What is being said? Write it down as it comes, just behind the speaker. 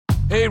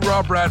Hey,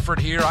 Rob Bradford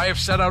here. I have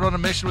set out on a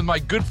mission with my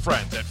good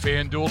friends at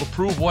FanDuel to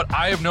prove what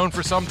I have known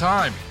for some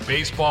time.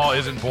 Baseball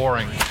isn't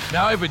boring.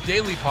 Now I have a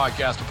daily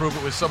podcast to prove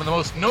it with some of the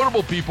most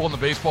notable people in the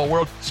baseball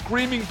world,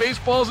 screaming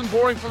baseball isn't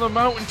boring from the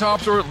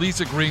mountaintops, or at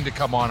least agreeing to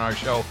come on our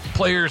show.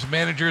 Players,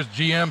 managers,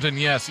 GMs, and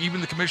yes, even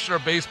the commissioner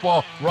of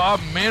baseball, Rob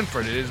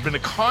Manfred. It has been a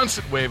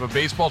constant wave of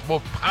baseball's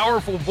most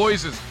powerful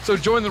voices. So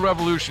join the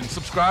revolution.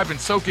 Subscribe and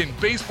soak in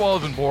Baseball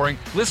Isn't Boring.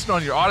 Listen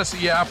on your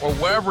Odyssey app or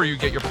wherever you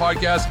get your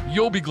podcasts.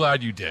 You'll be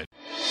glad you did.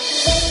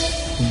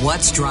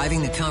 What's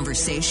driving the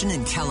conversation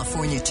in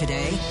California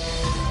today?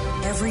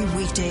 Every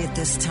weekday at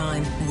this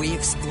time, we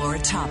explore a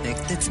topic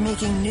that's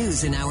making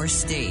news in our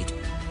state.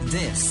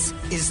 This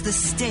is the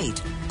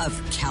state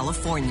of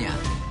California.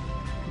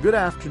 Good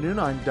afternoon.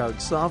 I'm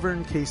Doug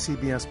Sovern,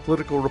 KCBS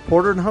political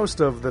reporter and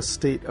host of the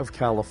State of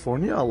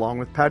California, along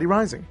with Patti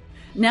Reising.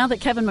 Now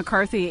that Kevin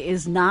McCarthy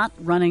is not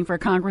running for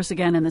Congress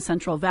again in the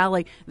Central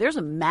Valley, there's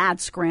a mad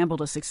scramble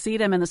to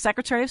succeed him, and the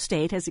Secretary of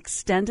State has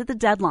extended the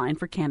deadline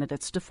for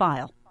candidates to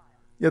file.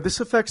 Yeah, this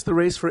affects the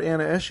race for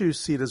Anna Eshoo's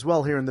seat as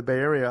well here in the Bay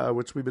Area,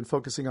 which we've been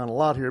focusing on a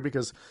lot here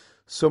because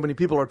so many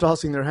people are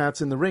tossing their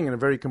hats in the ring in a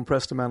very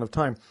compressed amount of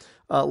time.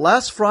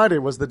 Last Friday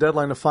was the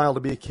deadline to file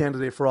to be a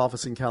candidate for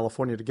office in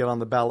California to get on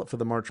the ballot for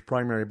the March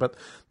primary. But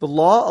the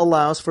law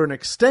allows for an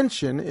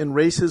extension in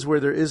races where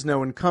there is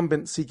no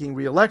incumbent seeking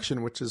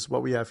re-election, which is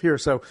what we have here.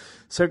 So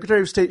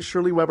Secretary of State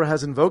Shirley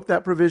has invoked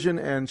that provision,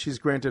 and she's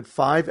granted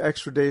 5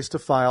 extra days to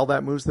file.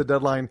 That moves the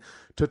deadline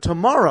to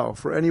tomorrow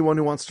for anyone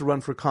who wants to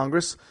run for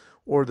Congress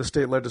or the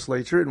state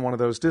legislature in one of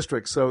those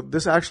districts. So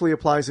this actually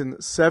applies in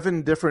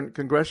 7 different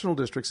congressional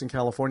districts in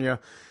California,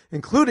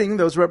 including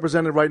those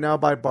represented right now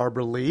by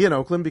Barbara Lee in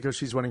Oakland because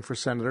she's running for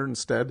senator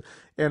instead,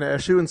 Anna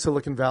Eshoo in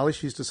Silicon Valley,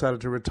 she's decided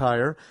to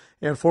retire,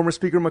 and former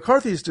Speaker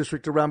McCarthy's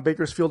district around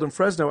Bakersfield and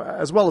Fresno,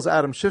 as well as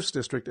Adam Schiff's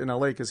district in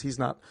LA because he's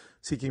not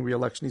seeking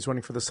re-election. He's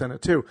running for the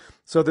Senate too.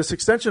 So this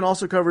extension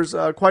also covers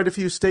quite a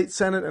few state,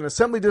 Senate, and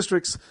Assembly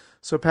districts.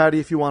 So Patti,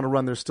 if you want to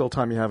run, there's still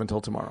time. You have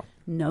until tomorrow.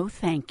 No,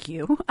 thank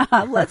you.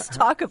 Let's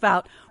talk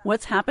about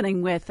what's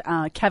happening with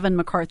Kevin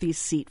McCarthy's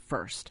seat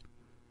first.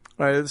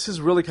 All right, this is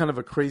really kind of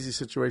a crazy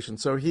situation.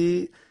 So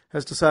he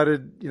has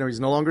decided, he's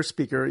no longer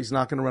Speaker. He's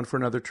not going to run for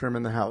another term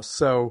in the House.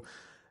 So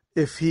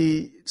if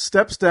he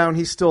steps down,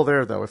 he's still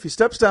there, though. If he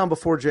steps down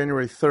before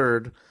January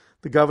 3rd,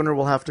 the governor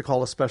will have to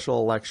call a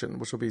special election,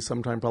 which will be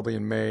sometime probably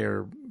in May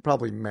or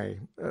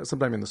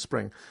sometime in the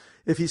spring.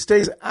 If he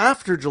stays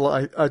after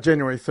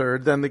January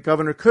 3rd, then the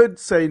governor could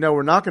say, no,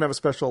 we're not going to have a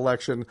special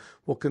election.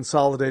 We'll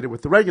consolidate it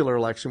with the regular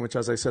election, which,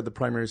 as I said, the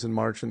primary is in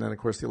March, and then, of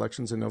course, the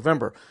election's in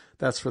November.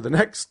 That's for the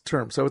next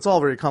term. So it's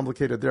all very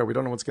complicated there. We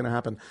don't know what's going to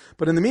happen.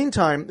 But in the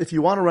meantime, if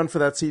you want to run for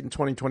that seat in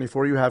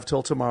 2024, you have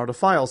till tomorrow to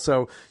file.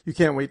 So you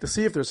can't wait to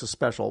see if there's a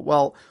special.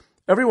 Well,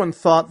 everyone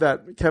thought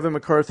that Kevin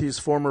McCarthy's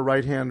former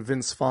right-hand,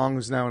 Vince Fong,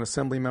 who's now an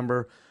assembly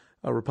member,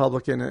 a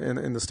Republican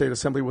in the state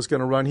assembly, was going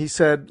to run. He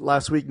said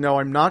last week,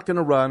 no, I'm not going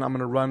to run. I'm going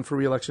to run for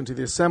re-election to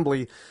the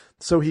assembly.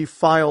 So he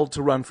filed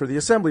to run for the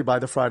assembly by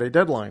the Friday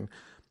deadline.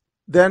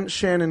 Then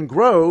Shannon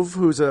Grove,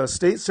 who's a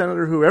state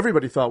senator who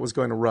everybody thought was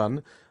going to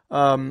run,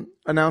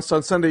 announced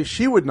on Sunday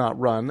she would not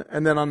run.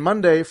 And then on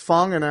Monday,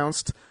 Fong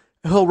announced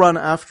he'll run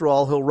after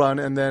all, he'll run.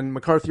 And then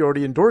McCarthy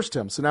already endorsed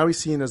him. So now he's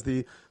seen as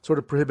the sort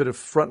of prohibitive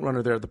front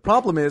runner there. The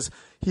problem is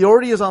he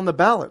already is on the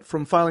ballot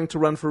from filing to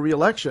run for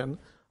re-election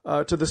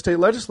to the state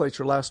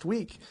legislature last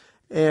week.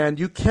 And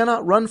you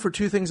cannot run for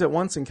 2 things at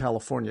once in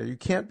California. You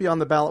can't be on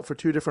the ballot for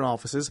 2 different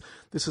offices.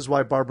 This is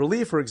why Barbara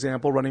Lee, for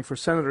example, running for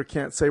senator,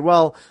 can't say,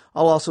 well,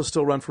 I'll also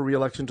still run for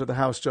re-election to the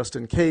House just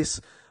in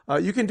case.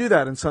 You can do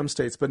that in some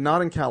states, but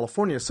not in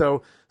California.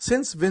 So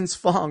since Vince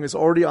Fong is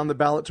already on the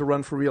ballot to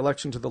run for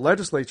re-election to the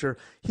legislature,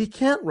 he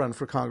can't run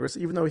for Congress,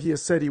 even though he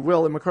has said he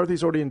will, and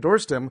McCarthy's already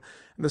endorsed him.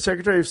 And the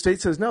Secretary of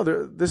State says, no,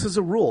 this is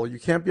a rule. You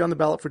can't be on the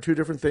ballot for 2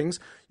 different things.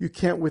 You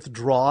can't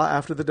withdraw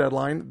after the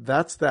deadline.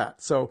 That's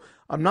that. So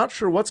I'm not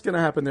sure what's going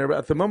to happen there, but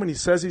at the moment he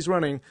says he's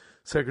running,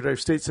 Secretary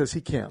of State says he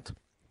can't.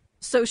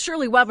 So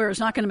Shirley Weber is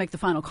not going to make the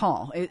final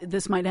call.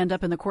 This might end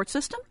up in the court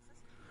system?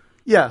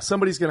 Yeah,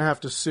 somebody's going to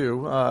have to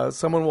sue.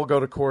 Someone will go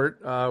to court,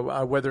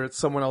 whether it's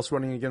someone else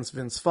running against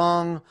Vince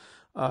Fong.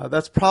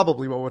 That's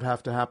probably what would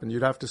have to happen.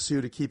 You'd have to sue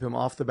to keep him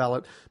off the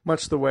ballot,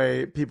 much the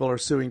way people are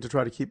suing to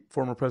try to keep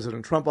former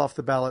President Trump off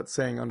the ballot,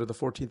 saying under the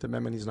 14th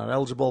Amendment he's not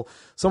eligible.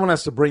 Someone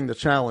has to bring the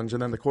challenge,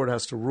 and then the court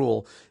has to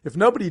rule. If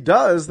nobody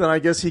does, then I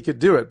guess he could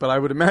do it, but I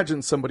would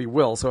imagine somebody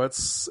will. So at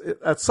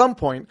some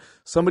point,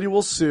 somebody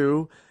will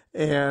sue,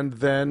 and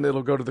then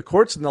it'll go to the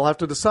courts, and they'll have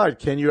to decide,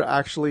 can you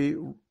actually...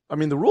 I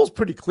mean, the rule's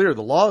pretty clear.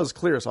 The law is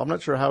clear, so I'm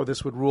not sure how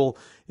this would rule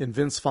in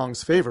Vince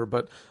Fong's favor,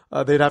 but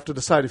they'd have to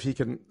decide if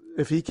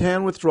he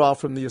can withdraw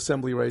from the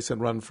assembly race and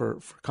run for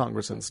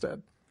Congress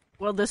instead.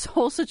 Well, this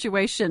whole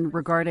situation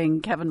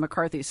regarding Kevin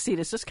McCarthy's seat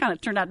has just kind of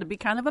turned out to be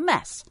kind of a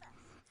mess.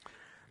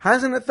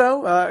 Hasn't it,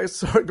 though?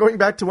 It's going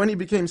back to when he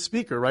became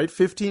Speaker, right?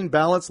 15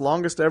 ballots,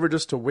 longest ever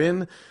just to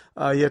win.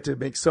 He had to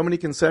make so many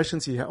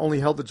concessions. He only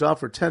held the job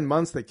for 10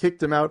 months. They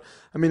kicked him out.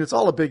 I mean, it's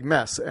all a big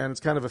mess, and it's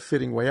kind of a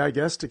fitting way, I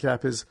guess, to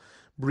cap his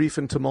brief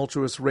and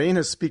tumultuous reign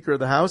as Speaker of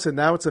the House, and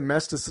now it's a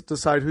mess to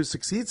decide who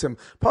succeeds him,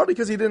 partly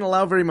because he didn't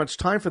allow very much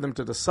time for them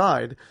to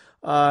decide.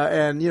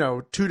 And,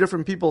 two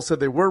different people said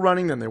they were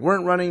running, then they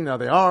weren't running, now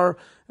they are.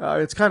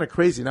 It's kind of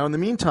crazy. Now, in the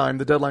meantime,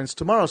 the deadline's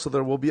tomorrow, so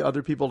there will be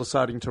other people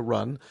deciding to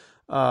run.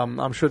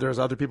 I'm sure there's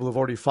other people who've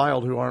already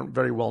filed who aren't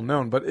very well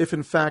known. But if,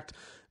 in fact,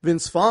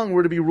 Vince Fong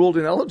were to be ruled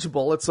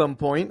ineligible at some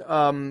point,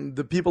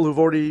 the people who've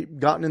already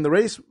gotten in the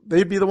race,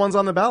 they'd be the ones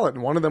on the ballot,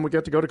 and one of them would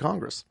get to go to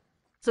Congress.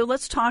 So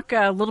let's talk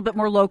a little bit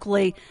more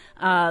locally,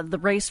 the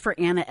race for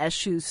Anna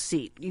Eshoo's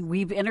seat.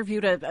 We've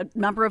interviewed a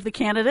number of the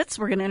candidates.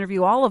 We're going to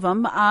interview all of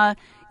them.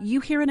 You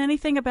hearing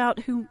anything about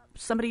who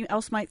somebody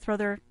else might throw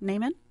their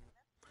name in?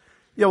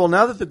 Yeah, well,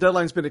 now that the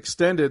deadline's been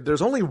extended,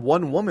 there's only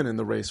one woman in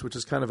the race, which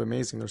is kind of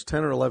amazing. There's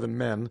 10 or 11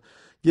 men.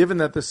 Given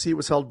that the seat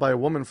was held by a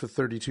woman for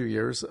 32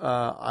 years,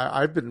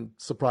 I've been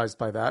surprised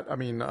by that. I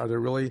mean, are there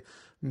really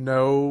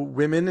no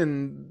women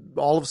in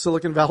all of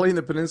Silicon Valley and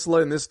the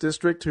peninsula in this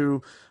district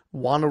who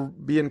want to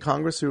be in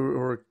Congress, who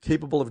are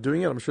capable of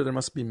doing it? I'm sure there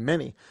must be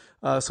many.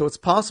 So it's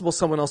possible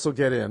someone else will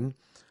get in.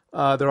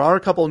 There are a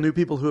couple of new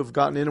people who have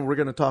gotten in, and we're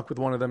going to talk with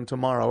one of them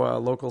tomorrow, a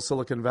local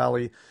Silicon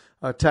Valley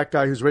tech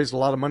guy who's raised a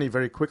lot of money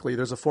very quickly.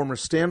 There's a former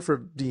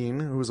Stanford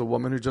dean who's a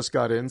woman who just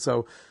got in,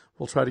 so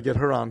we'll try to get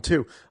her on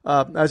too.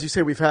 As you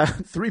say, we've had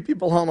 3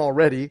 people on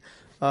already.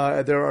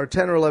 There are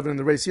 10 or 11 in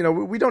the race.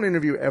 We don't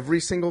interview every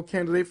single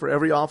candidate for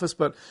every office,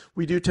 but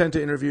we do tend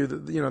to interview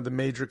the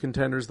major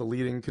contenders, the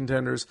leading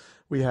contenders.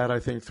 We had, I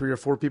think, 3 or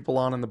 4 people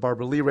on in the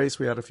Barbara Lee race.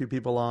 We had a few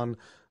people on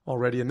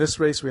already in this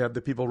race. We had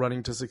the people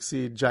running to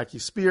succeed Jackie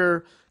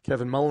Speer.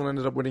 Kevin Mullen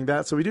ended up winning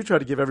that. So we do try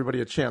to give everybody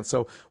a chance.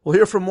 So we'll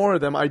hear from more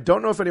of them. I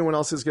don't know if anyone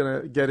else is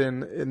going to get in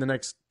the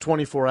next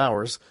 24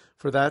 hours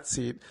for that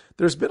seat.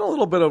 There's been a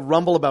little bit of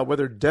rumble about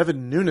whether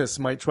Devin Nunes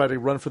might try to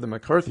run for the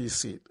McCarthy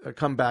seat,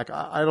 come back.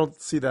 I don't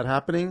see that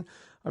happening.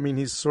 I mean,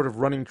 he's sort of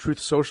running Truth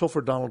Social for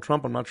Donald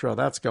Trump. I'm not sure how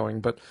that's going,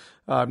 but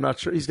I'm not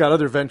sure. He's got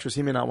other ventures.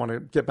 He may not want to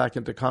get back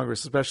into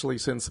Congress, especially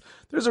since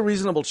there's a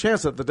reasonable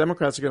chance that the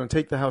Democrats are going to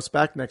take the House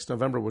back next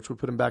November, which would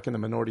put him back in the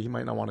minority. He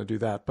might not want to do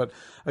that. But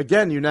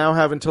again, you now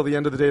have until the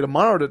end of the day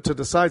tomorrow to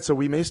decide. So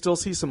we may still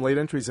see some late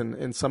entries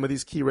in some of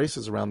these key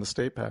races around the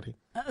state, Patty.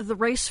 The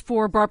race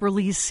for Barbara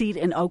Lee's seat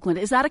in Oakland,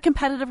 is that a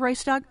competitive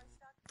race, Doug?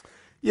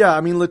 Yeah,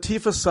 I mean,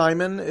 Latifah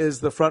Simon is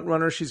the front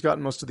runner. She's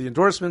gotten most of the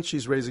endorsements.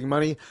 She's raising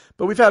money.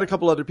 But we've had a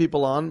couple other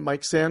people on.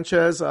 Mike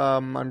Sanchez,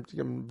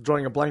 I'm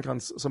drawing a blank on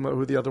some of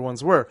who the other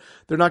ones were.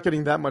 They're not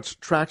getting that much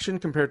traction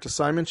compared to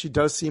Simon. She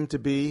does seem to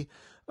be,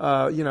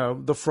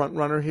 the front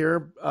runner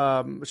here.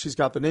 She's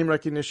got the name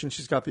recognition.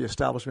 She's got the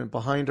establishment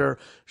behind her.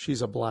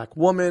 She's a black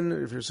woman.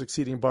 If you're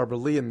succeeding Barbara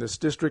Lee in this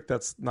district,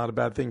 that's not a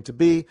bad thing to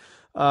be.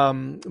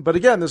 But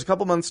again, there's a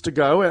couple months to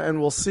go,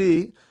 and we'll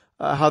see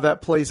how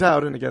that plays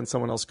out. And again,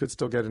 someone else could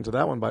still get into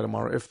that one by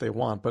tomorrow if they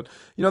want. But,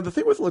 the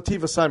thing with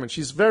Latifah Simon,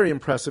 she's very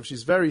impressive.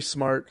 She's very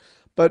smart,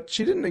 but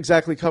she didn't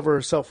exactly cover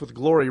herself with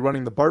glory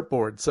running the BART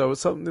board. So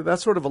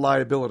that's sort of a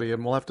liability,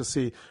 and we'll have to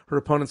see. Her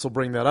opponents will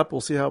bring that up. We'll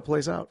see how it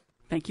plays out.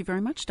 Thank you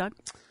very much, Doug.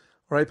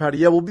 All right, Patty.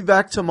 Yeah, we'll be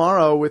back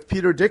tomorrow with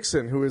Peter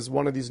Dixon, who is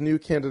one of these new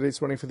candidates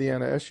running for the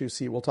Anna Eshoo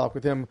seat. We'll talk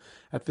with him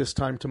at this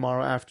time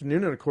tomorrow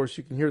afternoon. And, of course,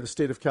 you can hear the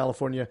State of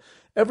California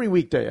every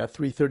weekday at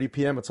 3:30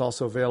 p.m. It's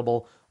also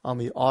available on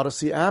the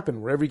Odyssey app.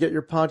 And wherever you get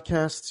your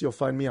podcasts, you'll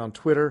find me on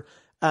Twitter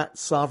at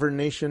Sovern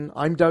Nation.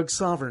 I'm Doug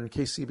Sovern,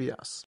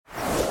 KCBS.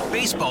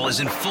 Baseball is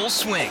in full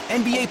swing.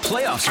 NBA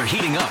playoffs are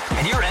heating up,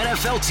 and your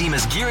NFL team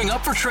is gearing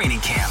up for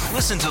training camp.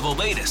 Listen to the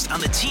latest on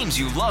the teams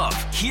you love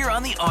here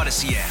on the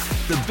Odyssey app.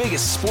 The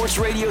biggest sports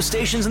radio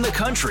stations in the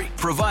country,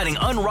 providing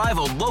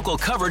unrivaled local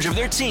coverage of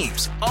their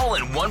teams, all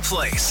in one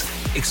place.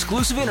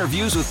 Exclusive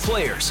interviews with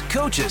players,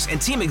 coaches,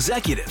 and team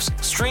executives,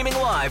 streaming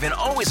live and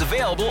always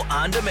available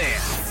on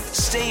demand.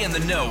 Stay in the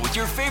know with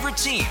your favorite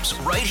teams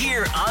right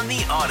here on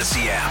the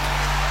Odyssey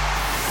app.